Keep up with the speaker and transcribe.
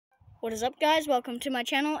What is up, guys? Welcome to my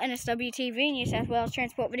channel, NSWTV, New South Wales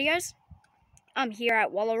Transport Videos. I'm here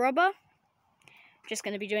at Wallarobba. Just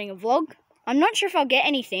going to be doing a vlog. I'm not sure if I'll get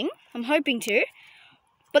anything. I'm hoping to.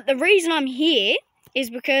 But the reason I'm here is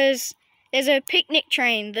because there's a picnic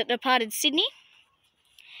train that departed Sydney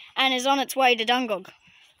and is on its way to Dungog.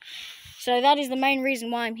 So that is the main reason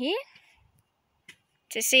why I'm here,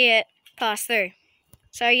 to see it pass through.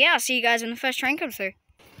 So yeah, I'll see you guys when the first train comes through.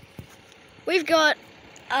 We've got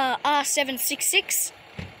R766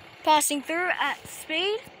 passing through at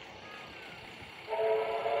speed.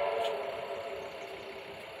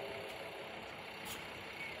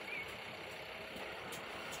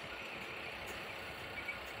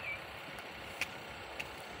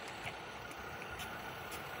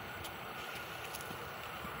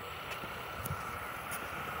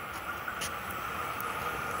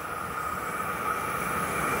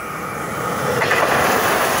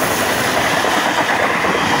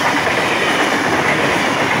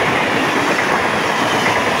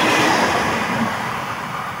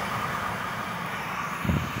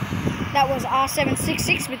 That was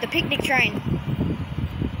R766 with the picnic train.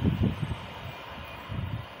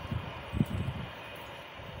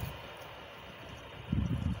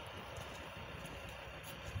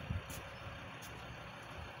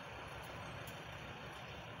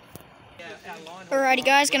 Alrighty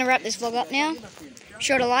guys, gonna wrap this vlog up now. Be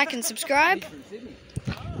sure to like and subscribe,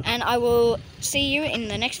 and I will see you in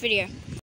the next video.